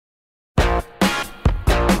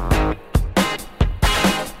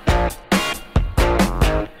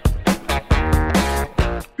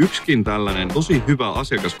yksikin tällainen tosi hyvä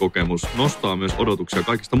asiakaskokemus nostaa myös odotuksia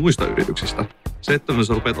kaikista muista yrityksistä. Se, että me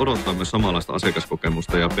rupeat odottaa myös samanlaista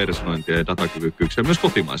asiakaskokemusta ja personointia ja datakyvykkyyksiä myös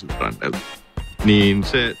kotimaisilta brändeiltä, niin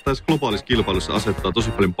se tässä globaalissa kilpailussa asettaa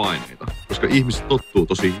tosi paljon paineita, koska ihmiset tottuu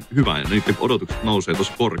tosi hyvään ja niiden odotukset nousee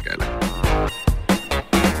tosi korkealle.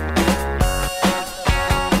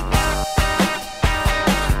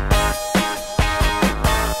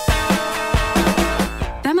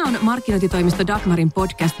 Markkinointitoimisto Dagmarin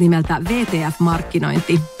podcast nimeltä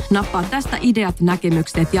VTF-markkinointi. Nappaa tästä ideat,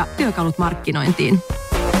 näkemykset ja työkalut markkinointiin.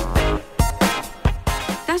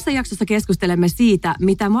 Tässä jaksossa keskustelemme siitä,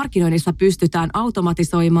 mitä markkinoinnissa pystytään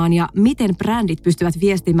automatisoimaan ja miten brändit pystyvät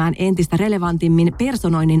viestimään entistä relevantimmin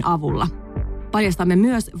personoinnin avulla. Paljastamme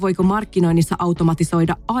myös, voiko markkinoinnissa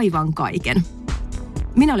automatisoida aivan kaiken.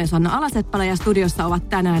 Minä olen Sanna Alaseppälä ja studiossa ovat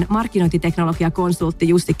tänään markkinointiteknologiakonsultti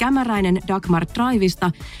Jussi Kämäräinen Dagmar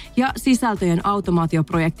Drivesta ja sisältöjen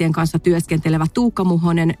automaatioprojektien kanssa työskentelevä Tuukka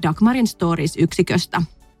Muhonen Dagmarin Stories-yksiköstä.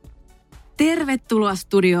 Tervetuloa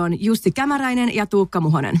studioon Jussi Kämäräinen ja Tuukka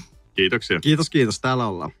Muhonen. Kiitoksia. Kiitos. Täällä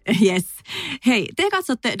ollaan. Yes. Hei, te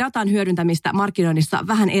katsotte datan hyödyntämistä markkinoinnissa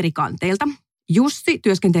vähän eri kanteilta. Jussi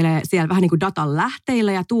työskentelee siellä vähän niin kuin datan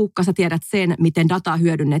lähteillä ja Tuukka, sä tiedät sen, miten dataa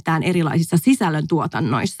hyödynnetään erilaisissa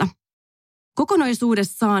sisällöntuotannoissa.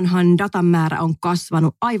 Kokonaisuudessaanhan datan määrä on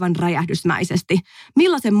kasvanut aivan räjähdysmäisesti.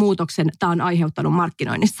 Millaisen muutoksen tämä on aiheuttanut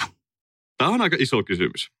markkinoinnissa? Tämä on aika iso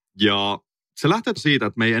kysymys. Ja se lähtee siitä,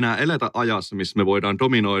 että me ei enää eletä ajassa, missä me voidaan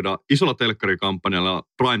dominoida isolla telkkarikampanjalla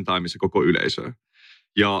primetimeissa koko yleisöä.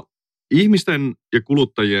 Ja ihmisten ja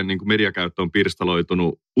kuluttajien niin kuin mediakäyttö on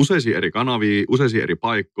pirstaloitunut useisiin eri kanaviin, useisiin eri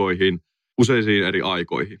paikkoihin, useisiin eri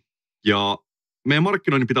aikoihin. Ja meidän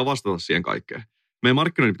markkinoinnin pitää vastata siihen kaikkeen. Meidän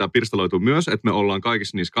markkinoinnin pitää pirstaloitua myös, että me ollaan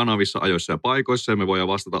kaikissa niissä kanavissa, ajoissa ja paikoissa ja me voidaan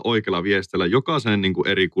vastata oikealla viestillä jokaisen niin kuin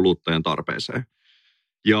eri kuluttajan tarpeeseen.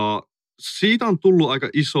 Ja siitä on tullut aika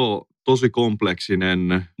iso, tosi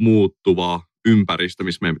kompleksinen, muuttuva ympäristö,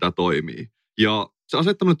 missä meidän pitää toimia. Ja se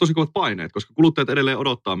asettaa meille tosi kovat paineet, koska kuluttajat edelleen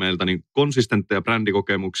odottaa meiltä niin konsistentteja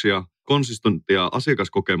brändikokemuksia, konsistenttia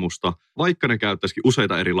asiakaskokemusta, vaikka ne käyttäisikin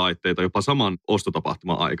useita eri laitteita jopa saman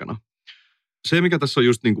ostotapahtuman aikana. Se, mikä tässä on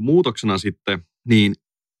just niin kuin muutoksena sitten, niin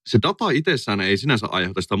se data itsessään ei sinänsä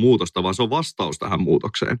aiheuta sitä muutosta, vaan se on vastaus tähän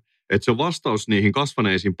muutokseen. Että se on vastaus niihin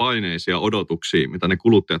kasvaneisiin paineisiin ja odotuksiin, mitä ne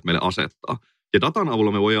kuluttajat meille asettaa. Ja datan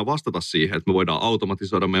avulla me voidaan vastata siihen, että me voidaan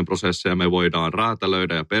automatisoida meidän prosesseja, me voidaan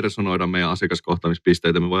räätälöidä ja personoida meidän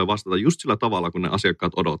asiakaskohtamispisteitä, me voidaan vastata just sillä tavalla, kun ne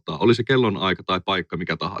asiakkaat odottaa. Oli se kellonaika tai paikka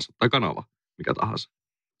mikä tahansa, tai kanava mikä tahansa.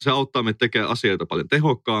 Se auttaa meitä tekemään asioita paljon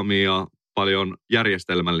tehokkaammin ja paljon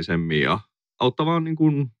järjestelmällisemmin ja auttaa vaan niin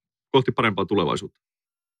kuin kohti parempaa tulevaisuutta.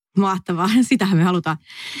 Mahtavaa, sitähän me halutaan.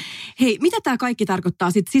 Hei, mitä tämä kaikki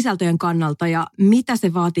tarkoittaa sitten sisältöjen kannalta ja mitä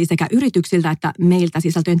se vaatii sekä yrityksiltä että meiltä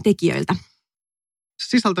sisältöjen tekijöiltä?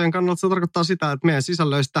 Sisältöjen kannalta se tarkoittaa sitä, että meidän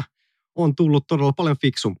sisällöistä on tullut todella paljon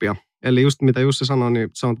fiksumpia. Eli just mitä Jussi sanoi, niin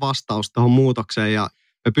se on vastaus tuohon muutokseen ja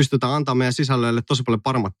me pystytään antamaan meidän sisällöille tosi paljon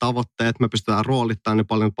paremmat tavoitteet, me pystytään roolittamaan ne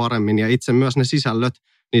paljon paremmin ja itse myös ne sisällöt,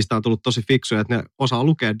 niistä on tullut tosi fiksuja, että ne osaa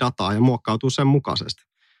lukea dataa ja muokkautuu sen mukaisesti.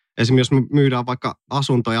 Esimerkiksi jos me myydään vaikka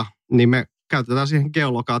asuntoja, niin me käytetään siihen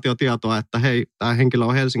geolokaatiotietoa, että hei, tämä henkilö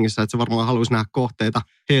on Helsingissä, että se varmaan haluaisi nähdä kohteita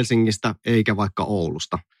Helsingistä eikä vaikka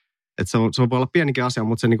Oulusta. Että se voi olla pienikin asia,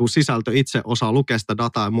 mutta se niin kuin sisältö itse osaa lukea sitä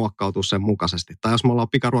dataa ja muokkautua sen mukaisesti. Tai jos me ollaan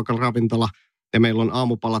pikaruokaravintola ja meillä on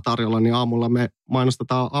aamupala tarjolla, niin aamulla me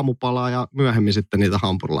mainostetaan aamupalaa ja myöhemmin sitten niitä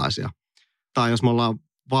hampurilaisia. Tai jos me ollaan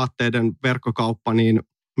vaatteiden verkkokauppa, niin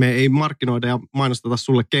me ei markkinoida ja mainosteta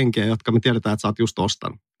sulle kenkiä, jotka me tiedetään, että sä oot just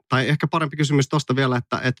ostanut. Tai ehkä parempi kysymys tuosta vielä,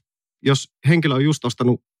 että jos henkilö on just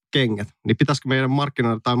ostanut kengät, niin pitäisikö meidän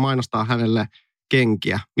markkinoida tai mainostaa hänelle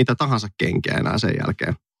kenkiä, mitä tahansa kenkiä enää sen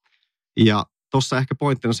jälkeen. Ja tuossa ehkä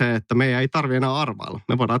pointti on se, että meidän ei tarvitse enää arvailla.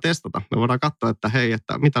 Me voidaan testata. Me voidaan katsoa, että hei,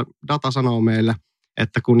 että mitä data sanoo meille,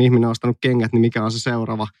 että kun ihminen on ostanut kengät, niin mikä on se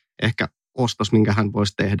seuraava ehkä ostos, minkä hän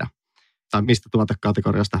voisi tehdä. Tai mistä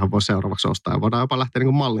tuotekategoriasta hän voisi seuraavaksi ostaa. Ja voidaan jopa lähteä niin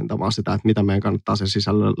kuin mallintamaan sitä, että mitä meidän kannattaa sen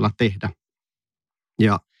sisällöllä tehdä.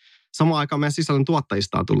 Ja samaan aikaan meidän sisällön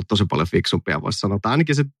tuottajista on tullut tosi paljon fiksumpia, voisi sanoa. Tai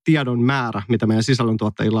ainakin se tiedon määrä, mitä meidän sisällön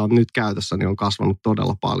tuottajilla on nyt käytössä, niin on kasvanut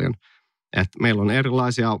todella paljon. Et meillä on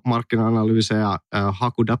erilaisia markkina-analyysejä,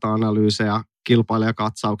 hakudata-analyysejä,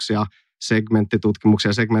 kilpailijakatsauksia,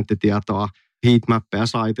 segmenttitutkimuksia, segmenttitietoa, heatmappeja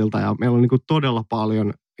saitilta. Ja meillä on niin kuin todella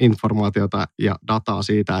paljon informaatiota ja dataa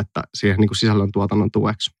siitä, että siihen niin kuin sisällön tuotannon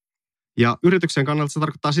tueksi. Ja yrityksen kannalta se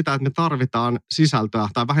tarkoittaa sitä, että me tarvitaan sisältöä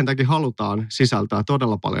tai vähintäänkin halutaan sisältöä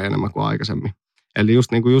todella paljon enemmän kuin aikaisemmin. Eli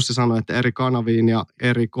just niin kuin Jussi sanoi, että eri kanaviin ja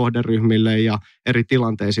eri kohderyhmille ja eri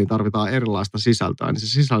tilanteisiin tarvitaan erilaista sisältöä, niin se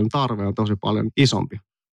sisällön tarve on tosi paljon isompi.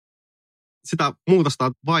 sitä muutosta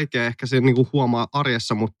on vaikea ehkä se niin kuin huomaa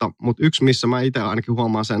arjessa, mutta yksi, missä mä itse ainakin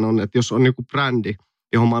huomaan sen on, että jos on joku brändi,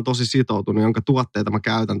 johon mä oon tosi sitoutunut, jonka tuotteita mä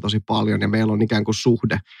käytän tosi paljon ja meillä on ikään kuin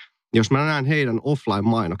suhde. Jos mä näen heidän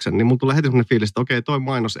offline-mainoksen, niin mulla tulee heti sellainen fiilis, että okei, toi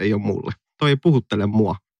mainos ei ole mulle. Toi ei puhuttele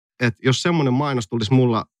mua. Että jos semmoinen mainos tulisi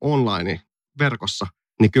mulla online verkossa,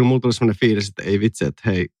 niin kyllä mulla tulisi sellainen fiilis, että ei vitsi, että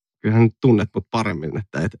hei, kyllähän nyt tunnet mut paremmin,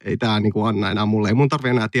 että ei tää niinku anna enää mulle. Ei mun tarvitse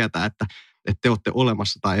enää tietää, että te olette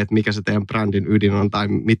olemassa tai että mikä se teidän brändin ydin on tai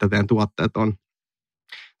mitä teidän tuotteet on.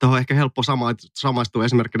 Tuohon on ehkä helppo samaistua.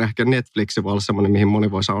 Esimerkkinä ehkä Netflix voi olla semmoinen, mihin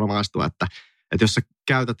moni voi samaistua, että jos sä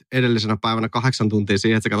käytät edellisenä päivänä 8 tuntia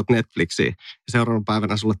siihen, että sä katsot Netflixiä ja seuraavana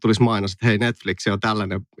päivänä sulle tulisi mainos, että hei, Netflix on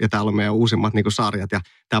tällainen ja täällä on meidän uusimmat niin kuin sarjat ja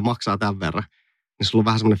tämä maksaa tämän verran. Niin sulla on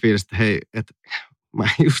vähän semmoinen fiilis, että hei, että mä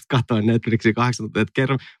just katsoin Netflixiä 8 tuntia, että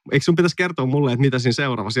eikö sun pitäisi kertoa mulle, että mitä siinä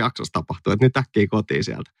seuraavassa jaksossa tapahtuu, että nyt äkkiä kotiin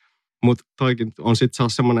sieltä. Mutta toikin on sitten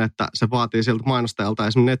semmoinen, että se vaatii sieltä mainostajalta,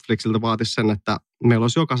 esimerkiksi Netflixiltä vaatisi sen, että meillä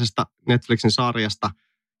olisi jokaisesta Netflixin sarjasta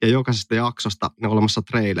ja jokaisesta jaksosta ne olemassa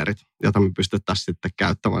trailerit, jota me pystyttäisiin sitten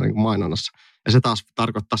käyttämään niin kuin mainonnassa. Ja se taas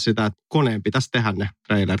tarkoittaa sitä, että koneen pitäisi tehdä ne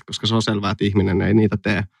trailerit, koska se on selvää, että ihminen ei niitä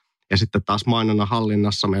tee. Ja sitten taas mainonnan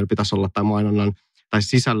hallinnassa meillä pitäisi olla, tai mainonnan tai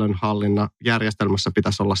sisällön hallinnan järjestelmässä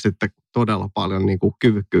pitäisi olla sitten todella paljon niin kuin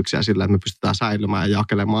kyvykkyyksiä sillä, että me pystytään säilymään ja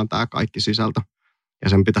jakelemaan tämä kaikki sisältö. Ja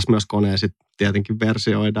sen pitäisi myös koneen sitten tietenkin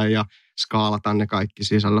versioida ja skaalata ne kaikki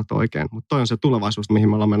sisällöt oikein. Mutta toi on se tulevaisuus, mihin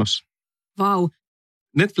me ollaan menossa. Vau.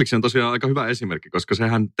 Netflix on tosiaan aika hyvä esimerkki, koska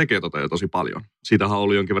sehän tekee tota jo tosi paljon. Siitähän on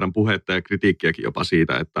ollut jonkin verran puhetta ja kritiikkiäkin jopa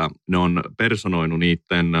siitä, että ne on personoinut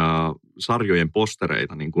niiden sarjojen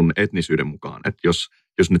postereita niin kuin etnisyyden mukaan. Että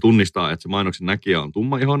jos ne tunnistaa, että se mainoksen näkijä on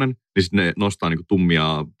tummaihoinen, niin sitten ne nostaa niin kuin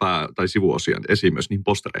tummia tai sivuosia esiin myös niihin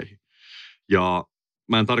postereihin. Ja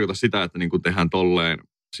mä en tarkoita sitä, että niin kuin tehdään tolleen,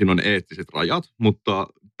 siinä on eettiset rajat, mutta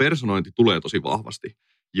personointi tulee tosi vahvasti.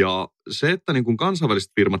 Ja se, että niin kuin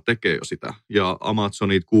kansainväliset firmat tekee jo sitä, ja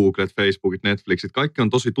Amazonit, Googlet, Facebookit, Netflixit, kaikki on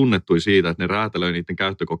tosi tunnettuja siitä, että ne räätälöi niiden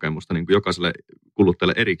käyttökokemusta niin kuin jokaiselle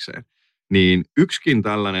kuluttajalle erikseen. Niin yksikin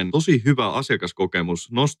tällainen tosi hyvä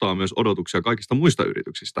asiakaskokemus nostaa myös odotuksia kaikista muista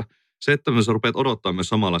yrityksistä. Se, että me rupeat odottaa myös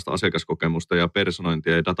samanlaista asiakaskokemusta ja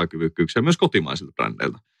personointia ja datakyvykkyyksiä myös kotimaisilta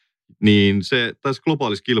brändeiltä, niin se tässä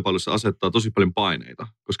globaalissa kilpailussa asettaa tosi paljon paineita,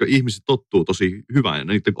 koska ihmiset tottuu tosi hyvään ja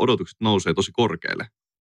niiden odotukset nousee tosi korkealle.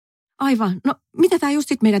 Aivan. No mitä tämä just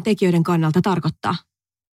sit meidän tekijöiden kannalta tarkoittaa?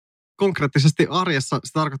 Konkreettisesti arjessa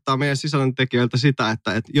se tarkoittaa meidän sisällöntekijöiltä sitä,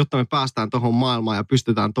 että jotta me päästään tuohon maailmaan ja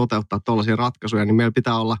pystytään toteuttamaan tuollaisia ratkaisuja, niin meillä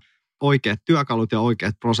pitää olla oikeat työkalut ja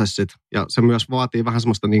oikeat prosessit. Ja se myös vaatii vähän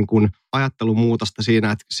semmoista niin kuin ajattelumuutosta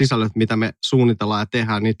siinä, että sisällöt, mitä me suunnitellaan ja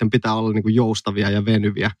tehdään, niiden pitää olla niin kuin joustavia ja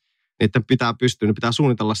venyviä. Niiden pitää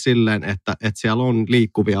suunnitella silleen, että siellä on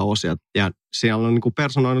liikkuvia osia. Ja siellä on niin kuin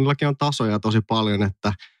personoinnillakin on tasoja tosi paljon,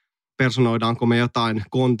 että personoidaanko me jotain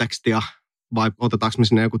kontekstia vai otetaanko me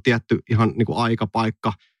sinne joku tietty ihan niin kuin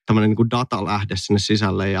aikapaikka, tämmöinen niin kuin datalähde sinne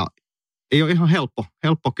sisälle. Ja ei ole ihan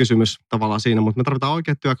helppo kysymys tavallaan siinä, mutta me tarvitaan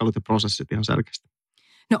oikeat työkalut ja prosessit ihan selkeästi.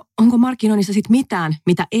 No onko markkinoinnissa sitten mitään,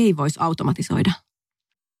 mitä ei voisi automatisoida?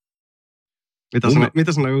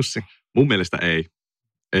 Mitä sanoi Jussi? Mun mielestä ei.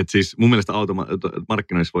 Siis mun mielestä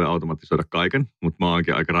markkinoissa voi automatisoida kaiken, mutta mä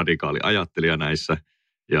oonkin aika radikaali ajattelija näissä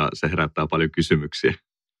ja se herättää paljon kysymyksiä.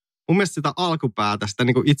 Mun mielestä sitä alkupäätä, sitä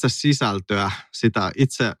niin kuin itse sisältöä, sitä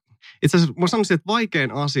itse asiassa mä sanoisin, että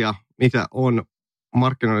vaikein asia, mikä on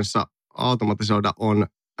markkinoinnissa automatisoida, on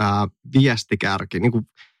viestikärki. Niin kuin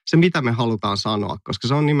se, mitä me halutaan sanoa, koska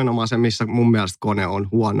se on nimenomaan se, missä mun mielestä kone on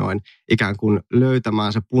huonoin. Ikään kuin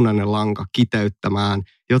löytämään se punainen lanka, kiteyttämään,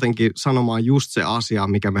 jotenkin sanomaan just se asia,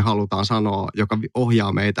 mikä me halutaan sanoa, joka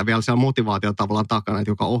ohjaa meitä. Vielä siellä motivaation tavallaan takana,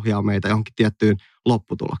 että joka ohjaa meitä johonkin tiettyyn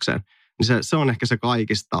lopputulokseen. Niin se on ehkä se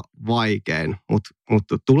kaikista vaikein,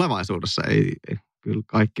 mutta tulevaisuudessa ei kyllä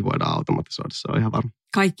kaikki voidaan automatisoida, se on ihan varma.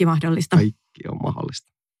 Kaikki mahdollista. Kaikki on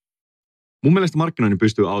mahdollista. Mun mielestä markkinoinnin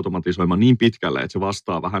pystyy automatisoimaan niin pitkälle, että se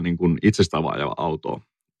vastaa vähän niin kuin itsestään vaajava autoa.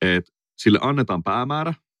 Että sille annetaan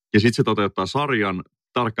päämäärä ja sitten se toteuttaa sarjan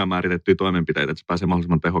tarkkaan määritettyjä toimenpiteitä, että se pääsee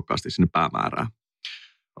mahdollisimman tehokkaasti sinne päämäärään.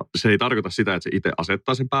 Se ei tarkoita sitä, että se itse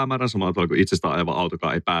asettaa sen päämäärän samalla tavalla kuin itsestään ajava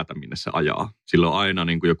autokaan ei päätä, minne se ajaa. Sillä on aina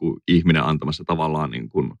niin kuin joku ihminen antamassa tavallaan niin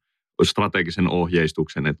kuin strategisen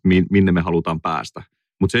ohjeistuksen, että minne me halutaan päästä.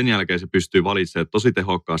 Mutta sen jälkeen se pystyy valitsemaan tosi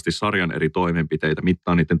tehokkaasti sarjan eri toimenpiteitä,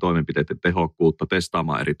 mittaa niiden toimenpiteiden tehokkuutta,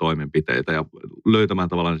 testaamaan eri toimenpiteitä ja löytämään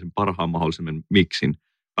tavallaan sen parhaan mahdollisen miksin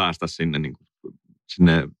päästä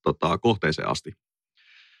sinne kohteeseen asti.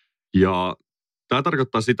 Ja tämä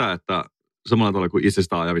tarkoittaa sitä, että samalla tavalla kuin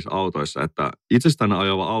itsestään ajavissa autoissa, että itsestään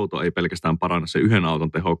ajava auto ei pelkästään paranna se yhden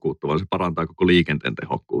auton tehokkuutta, vaan se parantaa koko liikenteen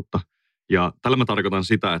tehokkuutta. Ja tällä mä tarkoitan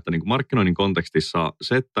sitä, että niin kuin markkinoinnin kontekstissa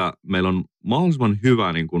se, että meillä on mahdollisimman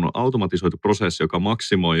hyvä niin kuin automatisoitu prosessi, joka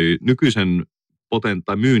maksimoi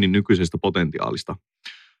myynnin nykyisestä potentiaalista.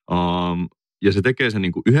 Ja se tekee sen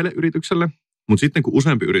niin kuin yhdelle yritykselle, mutta sitten kun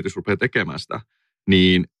useampi yritys rupeaa tekemään sitä,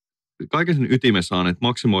 niin kaiken sen ytimessä on, että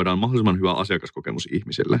maksimoidaan mahdollisimman hyvä asiakaskokemus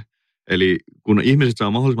ihmisille. Eli kun ihmiset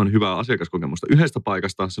saa mahdollisimman hyvää asiakaskokemusta yhdestä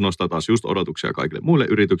paikasta, se nostaa taas just odotuksia kaikille muille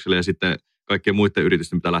yrityksille ja sitten kaikkien muiden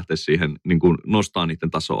yritysten pitää lähteä siihen niin kuin nostaa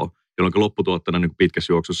niiden tasoa, jolloin lopputuotteena niin kuin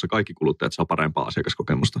pitkässä juoksussa kaikki kuluttajat saa parempaa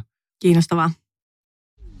asiakaskokemusta. Kiinnostavaa.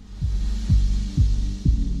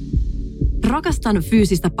 Rakastan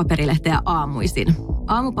fyysistä paperilehteä aamuisin.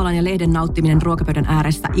 Aamupalan ja lehden nauttiminen ruokapöydän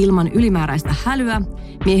ääressä ilman ylimääräistä hälyä,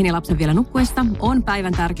 miehen ja lapsen vielä nukkuessa, on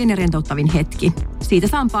päivän tärkein ja rentouttavin hetki. Siitä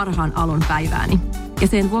saan parhaan alun päivääni. Ja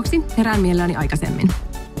sen vuoksi herään mielelläni aikaisemmin.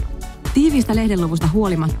 Tiiviistä lehdenluvusta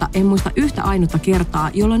huolimatta en muista yhtä ainutta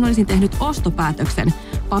kertaa, jolloin olisin tehnyt ostopäätöksen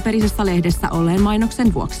paperisessa lehdessä olleen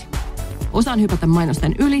mainoksen vuoksi. Osaan hypätä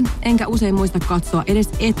mainosten yli, enkä usein muista katsoa edes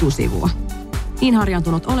etusivua. Niin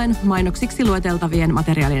harjaantunut olen mainoksiksi lueteltavien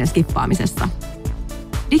materiaalien skippaamisessa.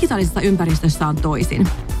 Digitaalisessa ympäristössä on toisin.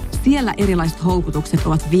 Siellä erilaiset houkutukset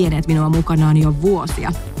ovat vieneet minua mukanaan jo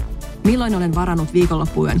vuosia. Milloin olen varannut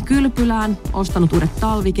viikonloppuyön kylpylään, ostanut uudet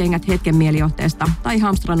talvikengät hetken mielijohteesta tai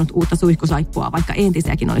hamstrannut uutta suihkusaippua, vaikka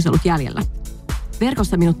entisiäkin olisi ollut jäljellä.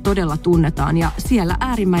 Verkossa minut todella tunnetaan ja siellä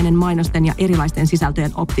äärimmäinen mainosten ja erilaisten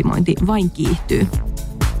sisältöjen optimointi vain kiihtyy.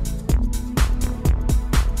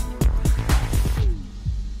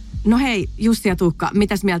 No hei, Jussi ja Tuukka,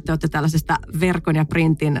 mitäs mieltä te olette tällaisesta verkon ja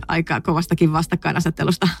printin aika kovastakin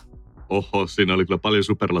vastakkainasettelusta? Oho, siinä oli kyllä paljon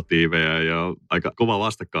superlatiiveja ja aika kova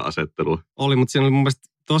vastakkainasettelu. Oli, mutta siinä oli mun mielestä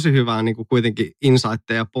tosi hyvää niin kuin kuitenkin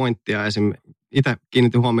insightteja ja pointtia. Esimerkiksi itse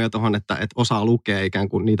kiinnitin huomioon tuohon, että osaa lukea ikään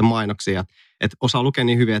kuin niitä mainoksia, että osaa lukea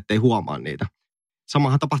niin hyvin, ettei huomaa niitä.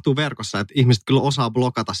 Samahan tapahtuu verkossa, että ihmiset kyllä osaa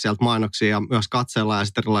blokata sieltä mainoksia ja myös katsella ja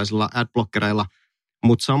sitten erilaisilla adblockereilla.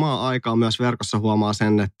 Mutta samaan aikaan myös verkossa huomaa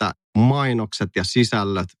sen, että mainokset ja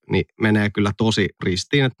sisällöt niin menee kyllä tosi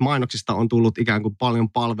ristiin. Et mainoksista on tullut ikään kuin paljon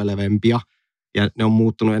palvelevempia ja ne on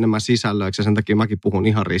muuttunut enemmän sisällöiksi. Ja sen takia mäkin puhun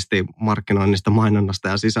ihan ristiin markkinoinnista, mainonnasta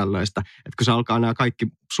ja sisällöistä. Että kun se alkaa nämä kaikki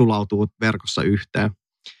sulautuu verkossa yhteen.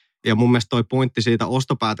 Ja mun mielestä toi pointti siitä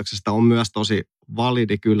ostopäätöksestä on myös tosi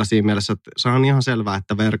validi kyllä siinä mielessä, että se on ihan selvää,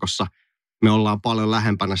 että verkossa me ollaan paljon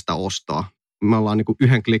lähempänä sitä ostoa. Me ollaan niin kuin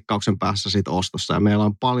yhden klikkauksen päässä siitä ostossa ja meillä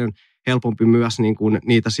on paljon helpompi myös niin kuin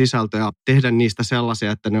niitä sisältöjä tehdä niistä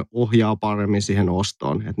sellaisia, että ne ohjaa paremmin siihen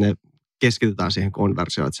ostoon, että ne keskitytään siihen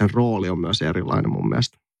konversioon, että sen rooli on myös erilainen mun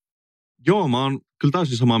mielestä. Joo, mä oon kyllä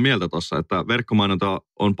täysin samaa mieltä tuossa, että verkkomainonta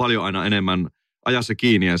on paljon aina enemmän ajassa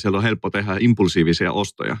kiinni ja siellä on helppo tehdä impulsiivisia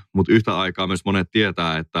ostoja, mutta yhtä aikaa myös monet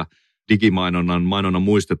tietää, että mainonnan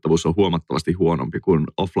muistettavuus on huomattavasti huonompi kuin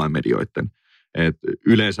offline-medioiden. Et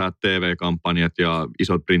yleensä TV-kampanjat ja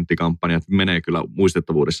isot printtikampanjat menee kyllä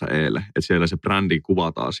muistettavuudessa eelle. Että siellä se brändi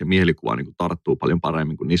kuva taas ja mielikuva niin kuin tarttuu paljon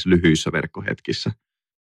paremmin kuin niissä lyhyissä verkkohetkissä.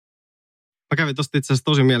 Mä kävin tuosta itse asiassa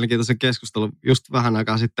tosi mielenkiintoisen keskustelun just vähän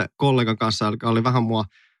aikaa sitten kollegan kanssa, joka oli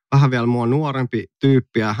vähän vielä mua nuorempi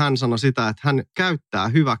tyyppi. Ja hän sanoi sitä, että hän käyttää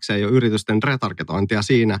hyväkseen jo yritysten retargetointia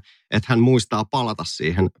siinä, että hän muistaa palata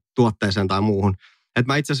siihen tuotteeseen tai muuhun.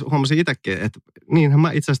 Että mä itse asiassa huomasin itsekin, että niinhän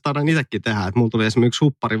mä itse asiassa taidan itsekin tehdä, että mulla tuli esimerkiksi yksi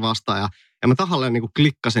huppari vastaan ja mä tahalleen niin kuin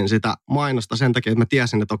klikkasin sitä mainosta sen takia, että mä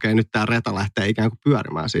tiesin, että okei, nyt tää reta lähtee ikään kuin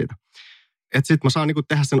pyörimään siitä. Että sit mä saan niin kuin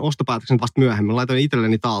tehdä sen ostopäätöksen vasta myöhemmin, laitoin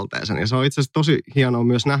itselleni talteen sen ja se on itse asiassa tosi hienoa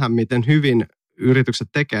myös nähdä, miten hyvin yritykset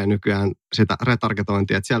tekee nykyään sitä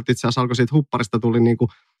retargetointia. Että sieltä itse asiassa alkoi siitä hupparista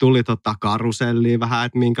tuli karusellia vähän,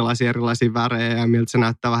 että minkälaisia erilaisia värejä ja miltä se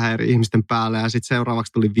näyttää vähän eri ihmisten päälle. Ja sitten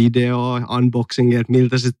seuraavaksi tuli video, unboxing, että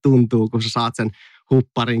miltä se tuntuu, kun sä saat sen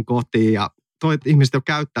hupparin kotiin. Ja että ihmiset jo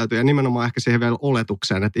käyttäytyy ja nimenomaan ehkä siihen vielä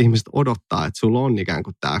oletukseen, että ihmiset odottaa, että sulla on ikään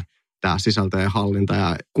kuin tämä sisältöjen hallinta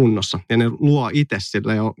ja kunnossa. Ja ne luo itse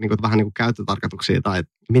sille jo niin kuin, vähän niin kuin käyttötarkoituksia tai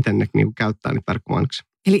miten ne niin kuin käyttää niitä verkkomainoksia.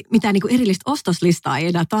 Eli mitään niin kuin erillistä ostoslistaa ei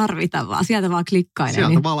enää tarvita, vaan sieltä vaan klikkailee. Sieltä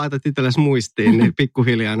niin vaan laitat itsellesi muistiin, niin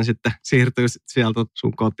pikkuhiljaa ne sitten siirtyy sieltä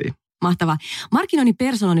sun kotiin. Mahtavaa. Markkinoinnin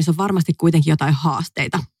personoinnissa on varmasti kuitenkin jotain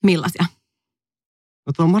haasteita. Millaisia?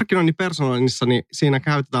 No markkinoinnin personoinnissa, niin siinä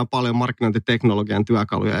käytetään paljon markkinointiteknologian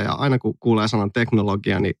työkaluja ja aina kun kuulee sanan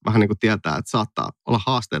teknologia, niin vähän niin kuin tietää, että saattaa olla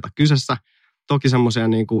haasteita kyseessä. Toki semmoisia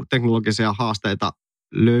niin kuin teknologisia haasteita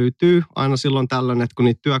löytyy aina silloin tällöin, että kun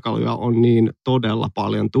niitä työkaluja on niin todella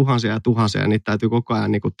paljon, tuhansia ja tuhansia, ja niitä täytyy koko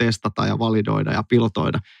ajan niin kuin testata ja validoida ja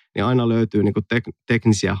pilotoida, niin aina löytyy niin kuin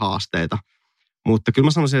teknisiä haasteita. Mutta kyllä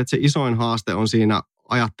mä sanoisin, että se isoin haaste on siinä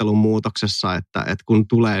ajattelun muutoksessa, että kun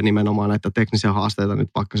tulee nimenomaan näitä teknisiä haasteita nyt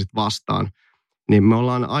vaikka sitten vastaan, niin me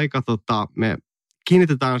ollaan me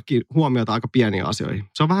kiinnitetään huomiota aika pieniin asioihin.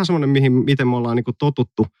 Se on vähän semmoinen, miten me ollaan niin kuin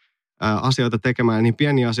totuttu asioita tekemään, ja niin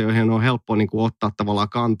pieniin asioihin on helppo niin kuin ottaa tavallaan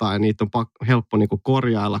kantaa, ja niitä on helppo niin kuin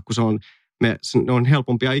korjailla, kun ne on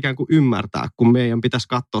helpompia ikään kuin ymmärtää, kun meidän pitäisi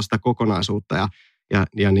katsoa sitä kokonaisuutta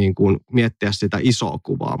ja niin kuin miettiä sitä isoa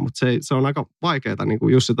kuvaa. Mutta se on aika vaikeaa, niin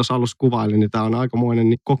kuin Jussi tuossa alussa kuvaili, niin tämä on aikamoinen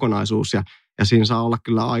kokonaisuus, ja siinä saa olla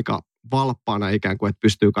kyllä aika valppaana ikään kuin, että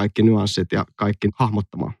pystyy kaikki nyanssit ja kaikki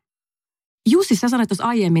hahmottamaan. Jussi, sä sanoit tuossa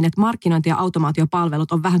aiemmin, että markkinointi- ja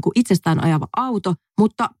automaatiopalvelut on vähän kuin itsestään ajava auto,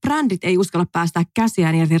 mutta brändit ei uskalla päästää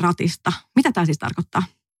käsiään irti ratista. Mitä tämä siis tarkoittaa?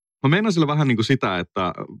 Mä meinaan sillä vähän niin kuin sitä,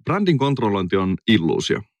 että brändin kontrollointi on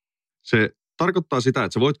illuusio. Se tarkoittaa sitä,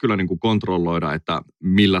 että sä voit kyllä niin kuin kontrolloida, että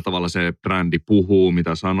millä tavalla se brändi puhuu,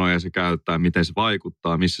 mitä sanoja se käyttää, miten se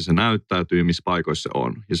vaikuttaa, missä se näyttäytyy, missä paikoissa se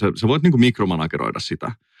on. Ja sä voit niin kuin mikromanageroida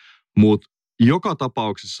sitä. Mutta joka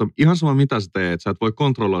tapauksessa, ihan sama mitä sä teet, sä et voi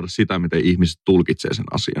kontrolloida sitä, miten ihmiset tulkitsee sen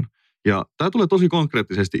asian. Ja tämä tulee tosi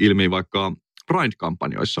konkreettisesti ilmi vaikka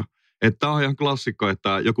Pride-kampanjoissa. Että tämä on ihan klassikko,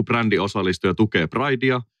 että joku brändi osallistuu ja tukee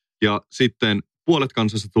Pridea, ja sitten puolet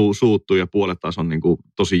kansasta suuttuu ja puolet taas on niin kuin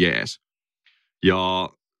tosi jees. Ja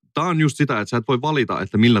tämä on just sitä, että sä et voi valita,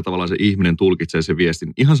 että millä tavalla se ihminen tulkitsee sen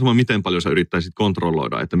viestin. Ihan sama, miten paljon sä yrittäisit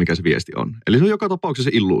kontrolloida, että mikä se viesti on. Eli se on joka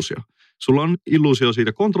tapauksessa illuusio. Sulla on illuusio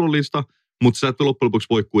siitä kontrollista, mutta sä et loppujen lopuksi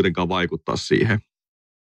voi kuitenkaan vaikuttaa siihen.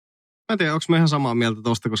 Mä en tiedä, onko mä ihan samaa mieltä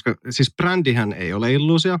tuosta, koska siis brändihän ei ole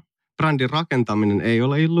illuusio. Brändin rakentaminen ei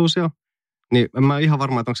ole illuusio. Niin en mä ihan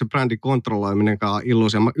varma, että onko se brändin kontrolloiminenkaan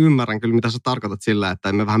illuusio. Mä ymmärrän kyllä, mitä sä tarkoitat sillä,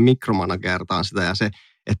 että me vähän mikromanagertaan sitä ja se,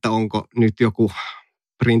 että onko nyt joku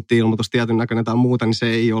printti-ilmoitus tietyn näköinen tai muuta, niin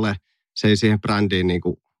se ei siihen brändiin niin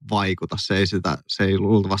kuin vaikuta. Se ei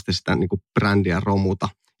luultavasti sitä niin kuin brändiä romuta.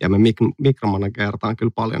 Ja me mikromanagertaan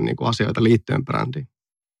kyllä paljon niin kuin asioita liittyen brändiin.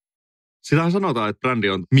 Sitähän sanotaan, että brändi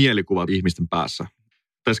on mielikuvat ihmisten päässä.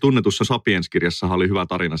 Tässä tunnetussa Sapiens-kirjassa oli hyvä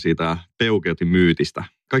tarina siitä Peugeotin myytistä.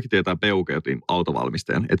 Kaikki tietää Peugeotin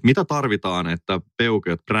autovalmistajan. Että mitä tarvitaan, että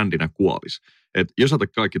Peugeot brändinä kuolisi. Että jos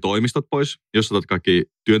otat kaikki toimistot pois, jos otat kaikki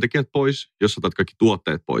työntekijät pois, jos otat kaikki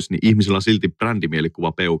tuotteet pois, niin ihmisillä on silti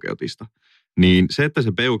brändimielikuva Peugeotista. Niin se, että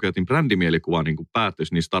se Peugeotin brändimielikuva niin kuin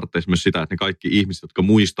päättyisi, niin tarvitsisi myös sitä, että ne kaikki ihmiset, jotka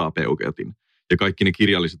muistaa Peugeotin ja kaikki ne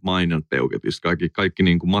kirjalliset maininnat Peugeotista, kaikki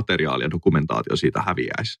niin kuin materiaali ja dokumentaatio siitä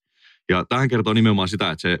häviäisi. Ja tähän kertoo nimenomaan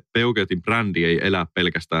sitä, että se Peugeotin brändi ei elä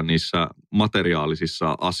pelkästään niissä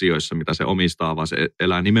materiaalisissa asioissa, mitä se omistaa, vaan se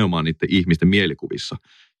elää nimenomaan niiden ihmisten mielikuvissa.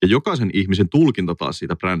 Ja jokaisen ihmisen tulkinta taas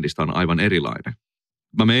siitä brändistä on aivan erilainen.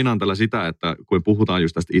 Mä meinaan tällä sitä, että kun puhutaan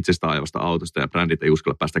just tästä itsestään ajavasta autosta ja brändit ei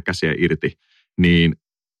uskalla päästä käsiä irti, niin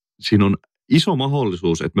siinä on iso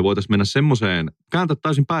mahdollisuus, että me voitaisiin mennä semmoiseen, kääntää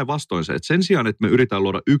täysin päinvastoin se, että sen sijaan, että me yritetään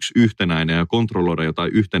luoda yksi yhtenäinen ja kontrolloida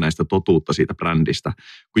jotain yhtenäistä totuutta siitä brändistä,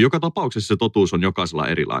 kun joka tapauksessa se totuus on jokaisella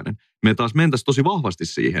erilainen. Me taas mentäisiin tosi vahvasti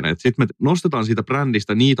siihen, että sitten me nostetaan siitä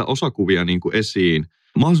brändistä niitä osakuvia niin kuin esiin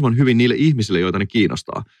mahdollisimman hyvin niille ihmisille, joita ne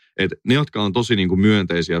kiinnostaa. Että ne, jotka on tosi niin kuin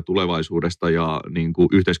myönteisiä tulevaisuudesta ja niin kuin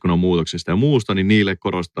yhteiskunnan muutoksesta ja muusta, niin niille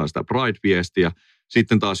korostetaan sitä Pride-viestiä.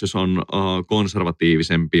 Sitten taas, jos on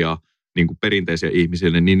konservatiivisempia, niin kuin perinteisiä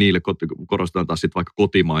ihmisille, niin niille korostetaan taas sitten vaikka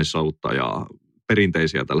kotimaisautta ja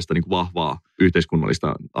perinteisiä tällaista niin kuin vahvaa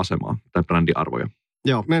yhteiskunnallista asemaa tai brändiarvoja.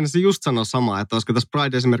 Joo, meinasin just sanoa samaa, että olisiko tässä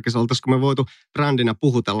Pride-esimerkissä oltaisiko me voitu brändinä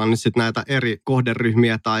puhutella nyt sitten näitä eri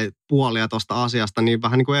kohderyhmiä tai puolia tuosta asiasta, niin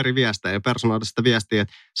vähän niin kuin eri viestejä ja personoida sitä viestiä,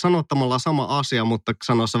 että sanottamalla sama asia, mutta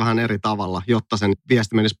sanoa se vähän eri tavalla, jotta sen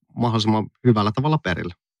viesti menisi mahdollisimman hyvällä tavalla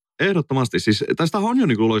perille. Ehdottomasti. Siis tästä on jo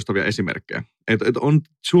niin kuin loistavia esimerkkejä. Et on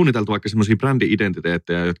suunniteltu vaikka semmoisia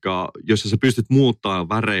brändi-identiteettejä, joissa sä pystyt muuttamaan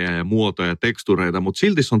värejä ja muotoja ja tekstureita, mutta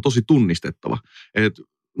silti se on tosi tunnistettava.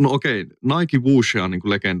 No okei, Nike Whoosh on niin kuin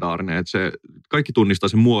legendaarinen, että se kaikki tunnistaa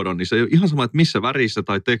sen muodon, niin se ei ole ihan sama, että missä värissä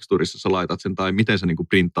tai teksturissa sä laitat sen tai miten sä niin kuin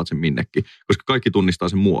printtaat sen minnekin, koska kaikki tunnistaa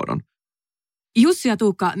sen muodon. Jussi ja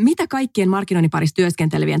Tuukka, mitä kaikkien markkinoinnin parissa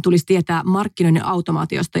työskentelevien tulisi tietää markkinoinnin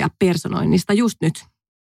automaatiosta ja personoinnista just nyt?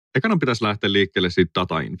 Ekana pitäisi lähteä liikkeelle siitä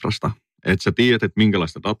datainfrasta. Että sä tiedät, että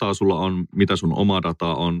minkälaista dataa sulla on, mitä sun oma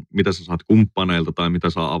data on, mitä sä saat kumppaneilta tai mitä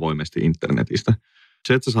saa avoimesti internetistä.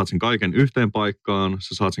 Se, että sä saat sen kaiken yhteen paikkaan,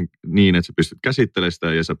 sä saat sen niin, että sä pystyt käsittelemään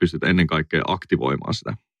sitä ja sä pystyt ennen kaikkea aktivoimaan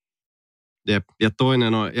sitä. Jep. Ja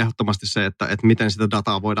toinen on ehdottomasti se, että miten sitä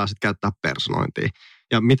dataa voidaan sitten käyttää personointiin.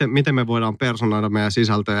 Ja miten me voidaan personoida meidän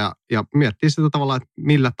sisältöjä ja miettiä sitä tavalla, että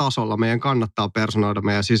millä tasolla meidän kannattaa personoida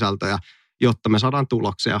meidän sisältöjä, jotta me saadaan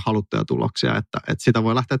tuloksia, haluttuja tuloksia. Että sitä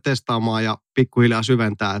voi lähteä testaamaan ja pikkuhiljaa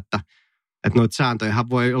syventää, että Että noita sääntöjähän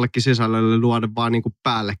voi jollekin sisällölle luoda vaan niin kuin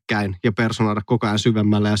päällekkäin ja personoida koko ajan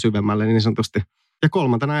syvemmälle ja syvemmälle niin sanotusti. Ja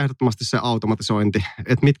kolmantena ehdottomasti se automatisointi,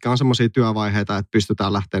 että mitkä on semmoisia työvaiheita, että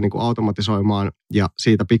pystytään lähteä niin kuin automatisoimaan ja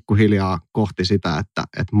siitä pikkuhiljaa kohti sitä, että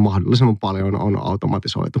mahdollisimman paljon on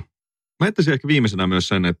automatisoitu. Mä ajattelin ehkä viimeisenä myös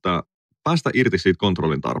sen, että päästä irti siitä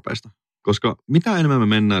kontrollin tarpeesta. Koska mitä enemmän me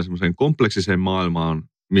mennään semmoiseen kompleksiseen maailmaan,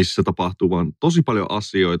 missä tapahtuu vaan tosi paljon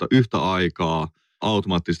asioita yhtä aikaa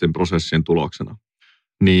automaattisten prosessien tuloksena,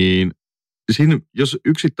 niin siinä, jos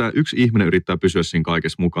yksi ihminen yrittää pysyä siinä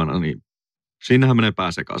kaikessa mukana, niin siinähän menee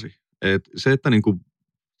pää sekaisin. Et se, että niinku,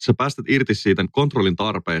 sä päästät irti siitä kontrollin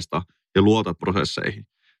tarpeesta ja luotat prosesseihin.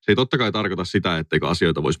 Se ei totta kai tarkoita sitä, etteikö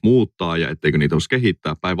asioita voisi muuttaa ja etteikö niitä voisi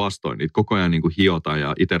kehittää. Päinvastoin niitä koko ajan niinku hiotaan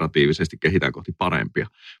ja iteratiivisesti kehitään kohti parempia.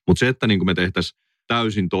 Mutta se, että niinku me tehtäisiin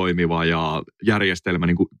täysin toimiva ja järjestelmä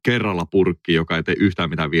niinku kerralla purkki, joka ei tee yhtään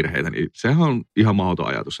mitään virheitä, niin sehän on ihan mahdoton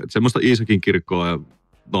ajatus. Että semmoista Iisakin kirkkoa ja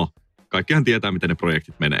kaikkihan tietää, miten ne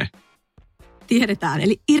projektit menee. Tiedetään,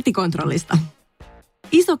 eli irti kontrollista.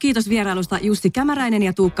 Iso kiitos vierailusta Jussi Kämäräinen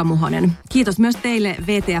ja Tuukka Muhonen. Kiitos myös teille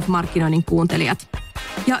VTF-markkinoinnin kuuntelijat.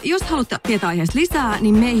 Ja jos haluatte tietää aiheesta lisää,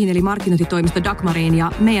 niin meihin eli markkinointitoimisto Dagmariin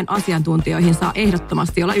ja meidän asiantuntijoihin saa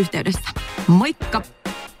ehdottomasti olla yhteydessä. Moikka!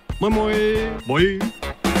 Moi moi! Moi!